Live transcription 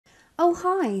Oh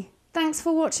hi, thanks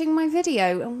for watching my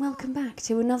video and welcome back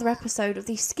to another episode of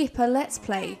the Skipper Let's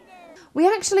Play. We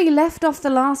actually left off the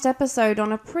last episode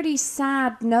on a pretty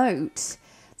sad note.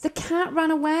 The cat ran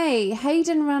away,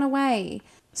 Hayden ran away.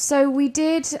 So we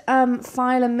did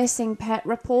file a missing pet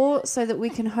report so that we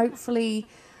can hopefully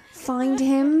find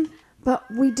him. But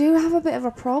we do have a bit of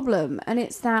a problem, and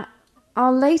it's that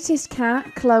our latest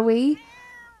cat, Chloe,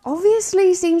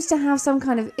 obviously seems to have some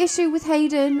kind of issue with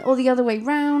Hayden, or the other way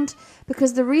round,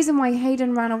 because the reason why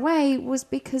Hayden ran away was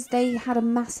because they had a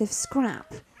massive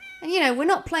scrap. And you know, we're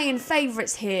not playing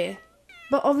favourites here,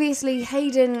 but obviously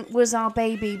Hayden was our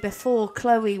baby before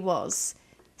Chloe was,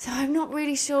 so I'm not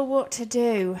really sure what to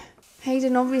do.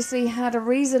 Hayden obviously had a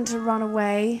reason to run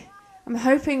away. I'm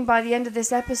hoping by the end of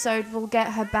this episode we'll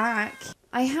get her back.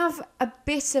 I have a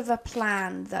bit of a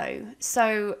plan though.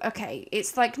 So, okay,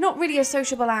 it's like not really a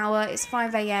sociable hour, it's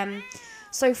 5 AM.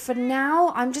 So for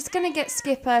now, I'm just going to get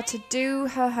Skipper to do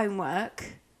her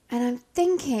homework. And I'm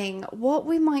thinking what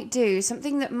we might do,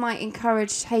 something that might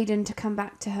encourage Hayden to come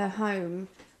back to her home.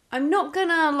 I'm not going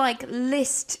to like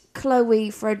list Chloe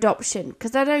for adoption,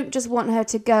 because I don't just want her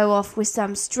to go off with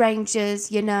some strangers,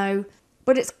 you know.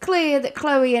 But it's clear that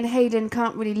Chloe and Hayden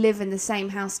can't really live in the same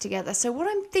house together. So what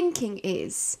I'm thinking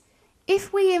is,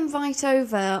 if we invite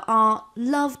over our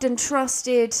loved and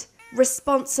trusted,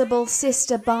 responsible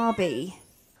sister Barbie,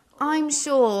 I'm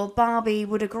sure Barbie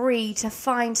would agree to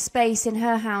find space in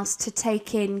her house to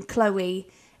take in Chloe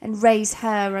and raise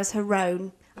her as her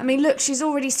own. I mean, look, she's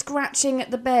already scratching at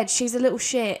the bed. She's a little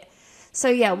shit. So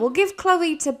yeah, we'll give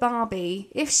Chloe to Barbie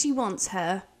if she wants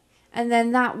her. And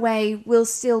then that way we'll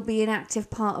still be an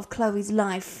active part of Chloe's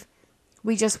life.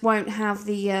 We just won't have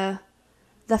the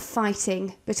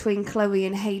fighting between Chloe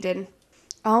and Hayden.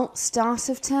 Oh, start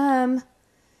of term.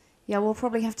 Yeah, we'll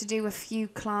probably have to do a few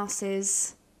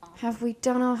classes. Have we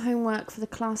done our homework for the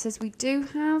classes we do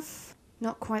have?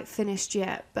 Not quite finished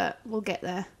yet, but we'll get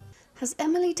there. Has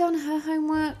Emily done her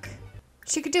homework?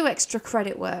 She could do extra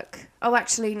credit work. Oh,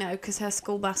 actually, no, because her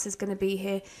school bus is going to be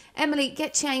here. Emily,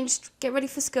 get changed. Get ready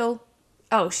for school.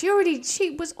 Oh, she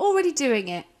was already doing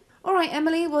it. All right,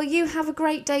 Emily, well, you have a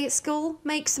great day at school.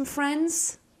 Make some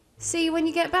friends. See you when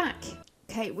you get back.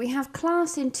 Okay, we have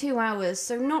class in 2 hours,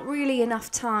 so not really enough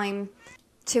time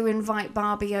to invite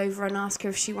Barbie over and ask her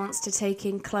if she wants to take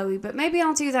in Chloe. But maybe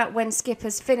I'll do that when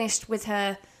Skipper's finished with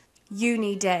her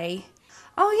uni day.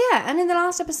 Oh yeah, and in the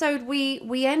last episode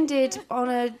we ended on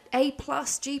a A+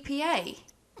 GPA.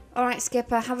 All right,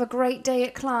 Skipper, have a great day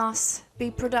at class.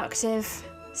 Be productive.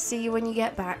 See you when you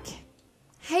get back.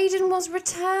 Hayden was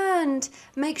returned.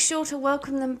 Make sure to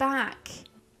welcome them back.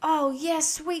 Oh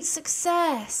yes, sweet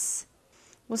success.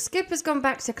 Well, Skipper's gone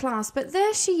back to class, but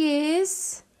there she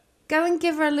is. Go and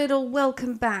give her a little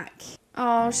welcome back.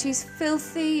 Oh, she's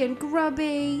filthy and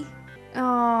grubby.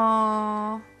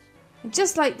 Oh. And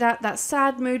just like that, that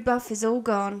sad mood buff is all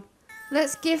gone.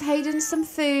 Let's give Hayden some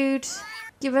food,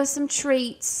 give her some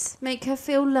treats, make her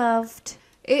feel loved.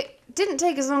 It didn't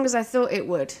take as long as I thought it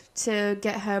would to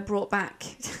get her brought back.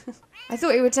 I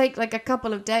thought it would take like a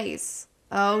couple of days.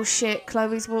 Oh shit,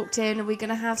 Chloe's walked in. Are we going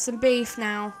to have some beef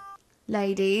now?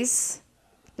 Ladies,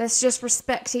 let's just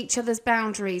respect each other's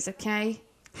boundaries, okay?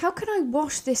 How can I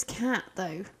wash this cat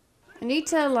though? I need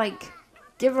to like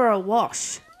give her a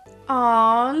wash.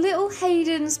 Aw, little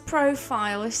Hayden's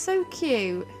profile is so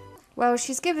cute. Well,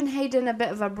 she's given Hayden a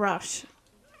bit of a brush.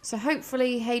 So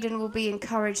hopefully Hayden will be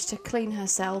encouraged to clean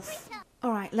herself.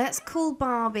 Alright, let's call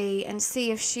Barbie and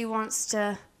see if she wants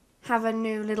to have a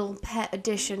new little pet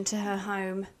addition to her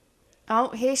home. Oh,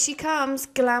 here she comes,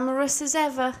 glamorous as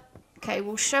ever. Okay,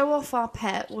 we'll show off our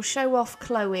pet. We'll show off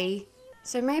Chloe.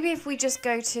 So maybe if we just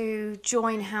go to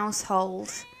join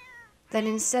household, then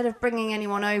instead of bringing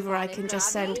anyone over, I can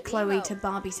just send Chloe to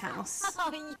Barbie's house.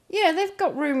 Yeah, they've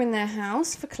got room in their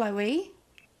house for Chloe.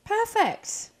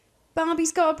 Perfect.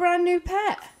 Barbie's got a brand new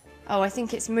pet. Oh, I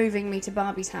think it's moving me to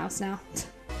Barbie's house now.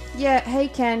 Yeah, hey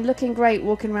Ken, looking great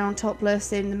walking around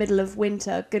topless in the middle of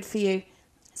winter. Good for you.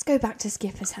 Let's go back to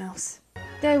Skipper's house.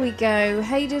 There we go.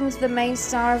 Hayden's the main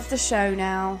star of the show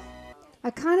now. I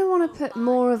kind of want to put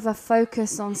more of a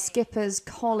focus on Skipper's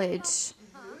college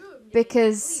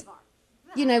because,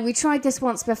 you know, we tried this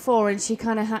once before and she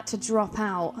kind of had to drop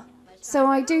out. So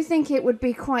I do think it would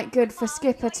be quite good for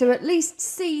Skipper to at least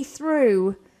see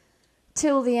through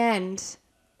till the end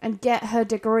and get her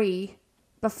degree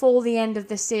before the end of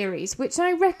the series, which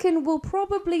I reckon we'll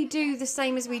probably do the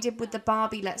same as we did with the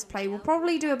Barbie Let's Play. We'll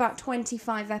probably do about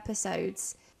 25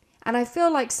 episodes. And I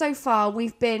feel like so far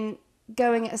we've been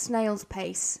going at a snail's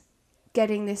pace,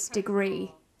 getting this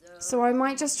degree. So I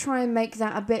might just try and make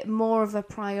that a bit more of a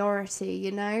priority,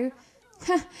 you know?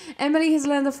 Emily has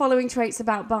learned the following traits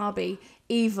about Barbie.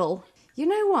 Evil. You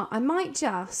know what? I might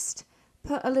just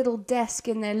put a little desk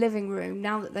in their living room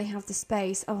now that they have the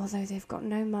space. Oh, although they've got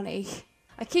no money.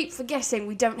 I keep forgetting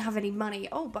we don't have any money.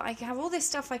 Oh, but I have all this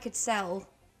stuff I could sell.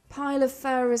 Pile of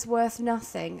fur is worth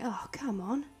nothing. Oh, come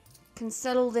on. Can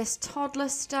sell all this toddler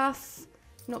stuff.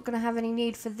 Not going to have any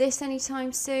need for this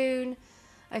anytime soon.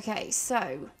 Okay, so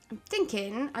I'm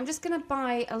thinking I'm just going to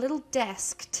buy a little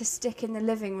desk to stick in the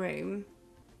living room.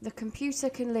 The computer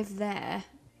can live there.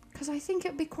 Because I think it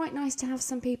would be quite nice to have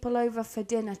some people over for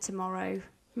dinner tomorrow.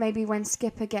 Maybe when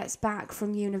Skipper gets back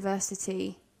from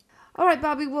university. Alright,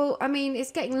 Barbie, well, I mean,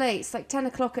 it's getting late. It's like 10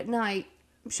 o'clock at night.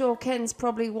 I'm sure Ken's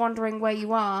probably wondering where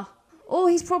you are. Or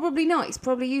he's probably not. He's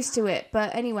probably used to it.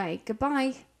 But anyway,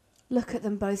 goodbye. Look at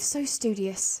them both, so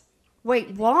studious.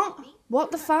 Wait, what?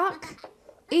 What the fuck?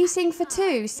 Eating for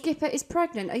two. Skipper is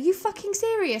pregnant. Are you fucking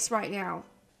serious right now?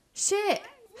 Shit.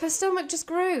 Her stomach just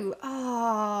grew.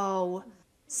 Oh.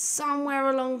 Somewhere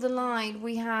along the line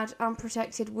we had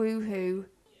unprotected woohoo.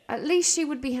 At least she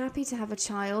would be happy to have a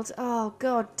child. Oh,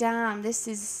 god damn. This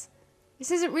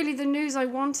isn't really the news I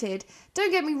wanted.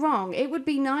 Don't get me wrong. It would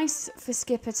be nice for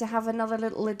Skipper to have another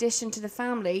little addition to the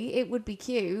family. It would be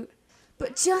cute.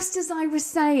 But just as I was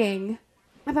saying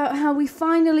about how we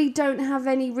finally don't have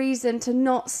any reason to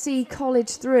not see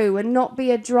college through and not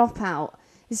be a dropout,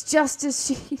 it's just as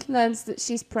she learns that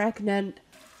she's pregnant.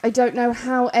 I don't know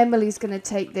how Emily's going to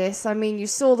take this. I mean, you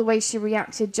saw the way she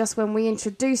reacted just when we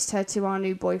introduced her to our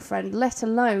new boyfriend, let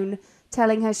alone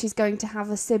telling her she's going to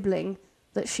have a sibling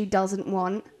that she doesn't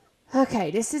want. Okay,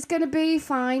 this is going to be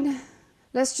fine.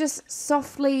 Let's just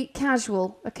softly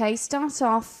casual, okay? Start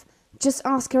off. Just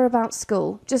ask her about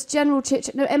school. Just general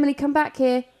chit-chat. No, Emily, come back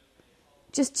here.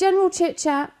 Just general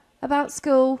chit-chat about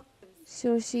school.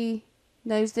 Sure she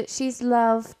knows that she's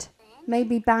loved.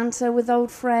 Maybe banter with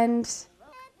old friends.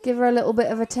 Give her a little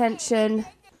bit of attention.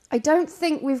 I don't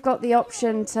think we've got the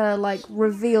option to, like,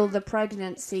 reveal the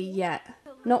pregnancy yet.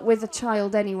 Not with a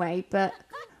child anyway, but...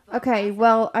 Okay,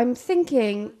 well, I'm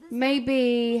thinking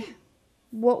maybe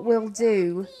what we'll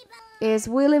do is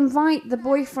we'll invite the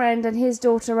boyfriend and his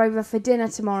daughter over for dinner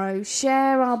tomorrow,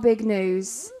 share our big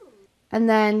news, and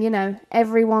then, you know,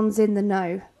 everyone's in the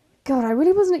know. God, I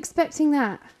really wasn't expecting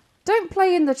that. Don't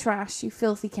play in the trash, you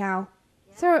filthy cow.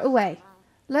 Throw it away.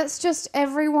 Let's just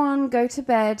everyone go to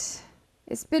bed.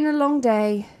 It's been a long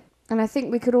day, and I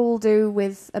think we could all do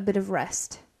with a bit of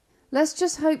rest. Let's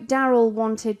just hope Daryl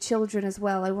wanted children as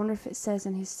well. I wonder if it says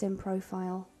in his sim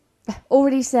profile.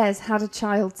 Already says had a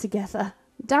child together.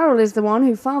 Daryl is the one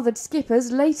who fathered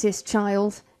Skipper's latest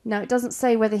child. No, it doesn't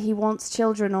say whether he wants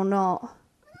children or not.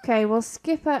 Okay, well,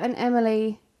 Skipper and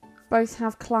Emily both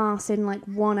have class in like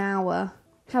 1 hour.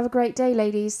 Have a great day,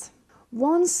 ladies.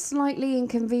 One slightly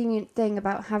inconvenient thing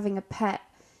about having a pet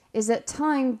is that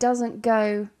time doesn't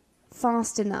go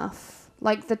fast enough.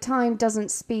 Like, the time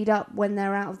doesn't speed up when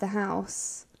they're out of the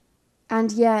house.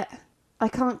 And yet, I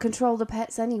can't control the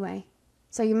pets anyway.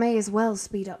 So you may as well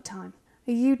speed up time.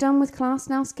 Are you done with class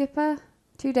now, Skipper?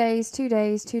 2 days, 2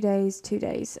 days, 2 days, 2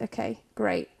 days. Okay,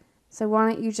 great. So why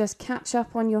don't you just catch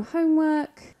up on your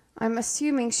homework? I'm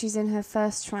assuming she's in her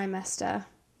first trimester.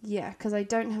 Yeah, because I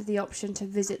don't have the option to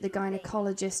visit the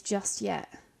gynecologist just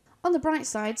yet. On the bright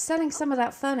side, selling some of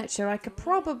that furniture, I could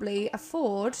probably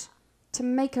afford to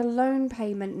make a loan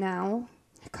payment now.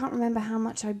 I can't remember how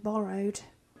much I borrowed.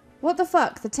 What the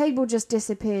fuck? The table just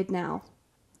disappeared now.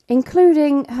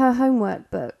 Including her homework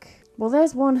book. Well,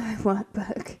 there's one homework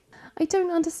book. I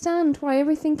don't understand why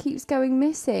everything keeps going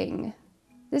missing.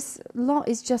 This lot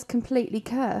is just completely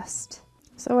cursed.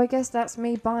 So I guess that's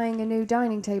me buying a new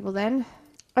dining table then.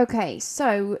 Okay,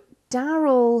 so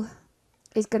Daryl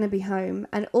is going to be home,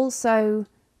 and also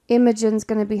Imogen's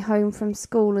going to be home from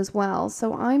school as well.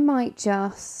 So I might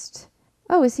just...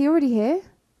 Oh, is he already here?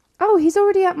 Oh, he's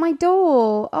already at my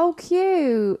door. Oh,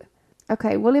 cute.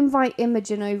 Okay, we'll invite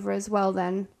Imogen over as well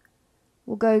then.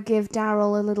 We'll go give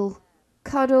Daryl a little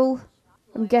cuddle.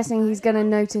 I'm guessing he's going to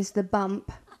notice the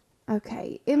bump.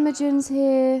 Okay, Imogen's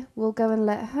here. We'll go and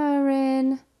let her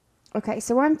in. Okay,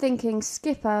 so I'm thinking,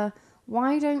 Skipper,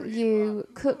 why don't you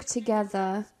cook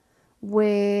together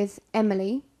with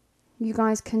Emily? You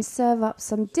guys can serve up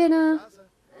some dinner,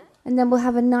 and then we'll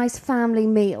have a nice family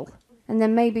meal. And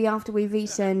then maybe after we've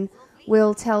eaten,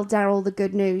 we'll tell Daryl the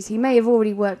good news. He may have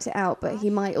already worked it out, but he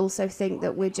might also think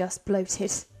that we're just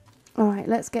bloated. All right,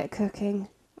 let's get cooking.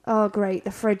 Oh, great,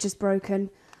 the fridge is broken.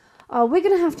 Oh, we're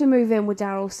going to have to move in with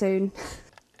Daryl soon.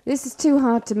 This is too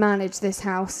hard to manage, this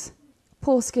house.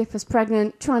 Poor Skipper's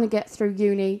pregnant, trying to get through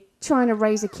uni, trying to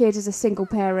raise a kid as a single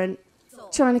parent,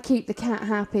 trying to keep the cat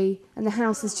happy, and the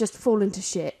house has just fallen to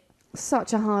shit.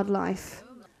 Such a hard life.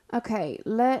 Okay,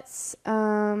 let's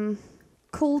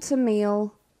call to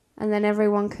meal, and then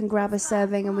everyone can grab a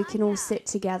serving and we can all sit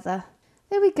together.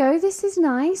 There we go, this is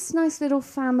nice. Nice little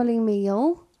family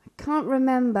meal. I can't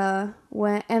remember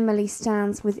where Emily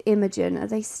stands with Imogen. Are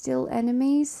they still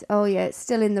enemies? Oh yeah, it's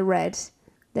still in the red.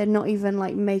 They're not even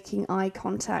like making eye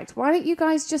contact. Why don't you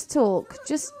guys just talk?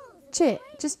 Just chit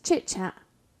chat.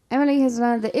 Emily has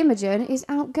learned that Imogen is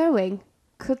outgoing.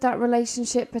 Could that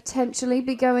relationship potentially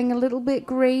be going a little bit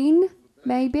green?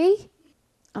 Maybe?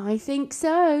 I think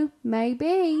so.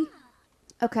 Maybe.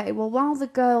 Okay, well, while the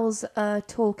girls are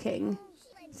talking,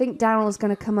 I think Daryl's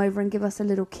going to come over and give us a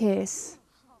little kiss.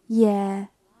 Yeah.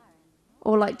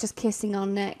 Or like just kissing our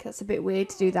neck. That's a bit weird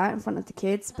to do that in front of the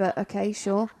kids, but okay,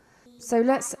 sure. So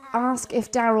let's ask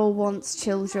if Daryl wants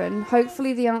children.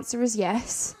 Hopefully the answer is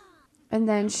yes. And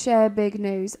then share big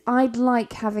news. I'd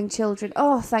like having children.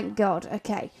 Oh, thank God.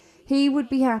 Okay. He would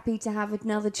be happy to have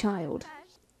another child.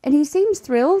 And he seems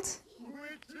thrilled.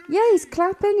 Yeah, he's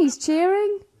clapping, he's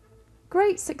cheering.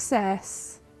 Great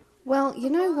success. Well, you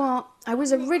know what? I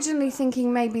was originally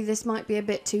thinking maybe this might be a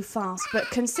bit too fast, but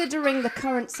considering the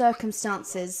current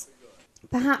circumstances,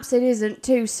 perhaps it isn't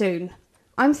too soon.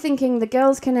 I'm thinking the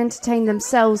girls can entertain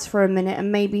themselves for a minute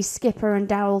and maybe Skipper and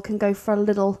Daryl can go for a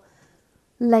little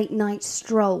late night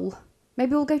stroll.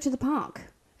 Maybe we'll go to the park.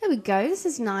 There we go, this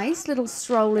is nice. Little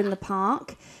stroll in the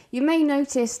park. You may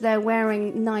notice they're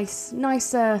wearing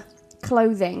nicer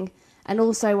clothing, and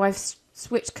also I've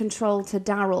switched control to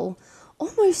Daryl,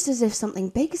 almost as if something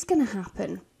big is going to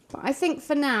happen. But I think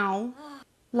for now,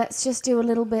 let's just do a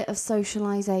little bit of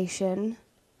socialisation.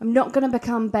 I'm not going to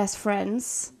become best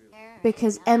friends,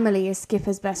 because Emily is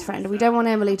Skipper's best friend. We don't want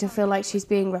Emily to feel like she's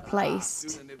being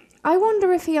replaced. I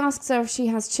wonder if he asks her if she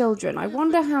has children. I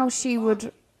wonder how she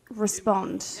would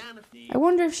respond. I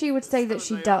wonder if she would say that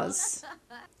she does.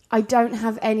 I don't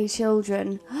have any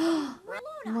children.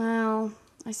 Well,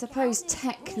 I suppose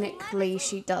technically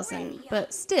she doesn't,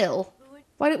 but still.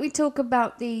 Why don't we talk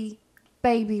about the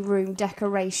baby room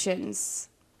decorations?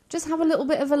 Just have a little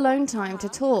bit of alone time to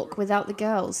talk without the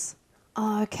girls.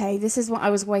 Oh, okay, this is what I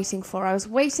was waiting for. I was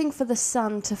waiting for the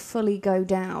sun to fully go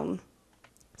down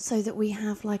so that we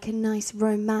have like a nice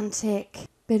romantic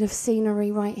bit of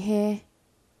scenery right here.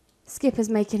 Skipper's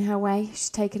making her way. She's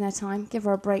taking her time. Give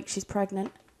her a break. She's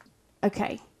pregnant.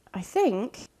 Okay, I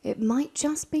think it might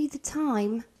just be the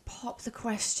time. Pop the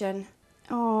question.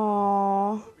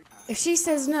 Aww. If she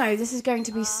says no, this is going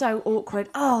to be so awkward.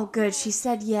 Oh, good. She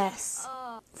said yes.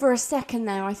 For a second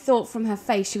there, I thought from her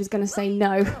face she was going to say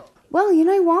no. Well, you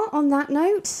know what? On that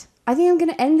note, I think I'm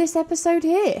going to end this episode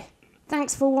here.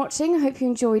 Thanks for watching. I hope you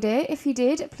enjoyed it. If you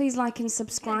did, please like and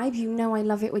subscribe. You know I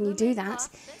love it when you do that.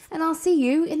 And I'll see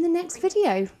you in the next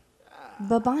video.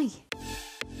 Bye-bye.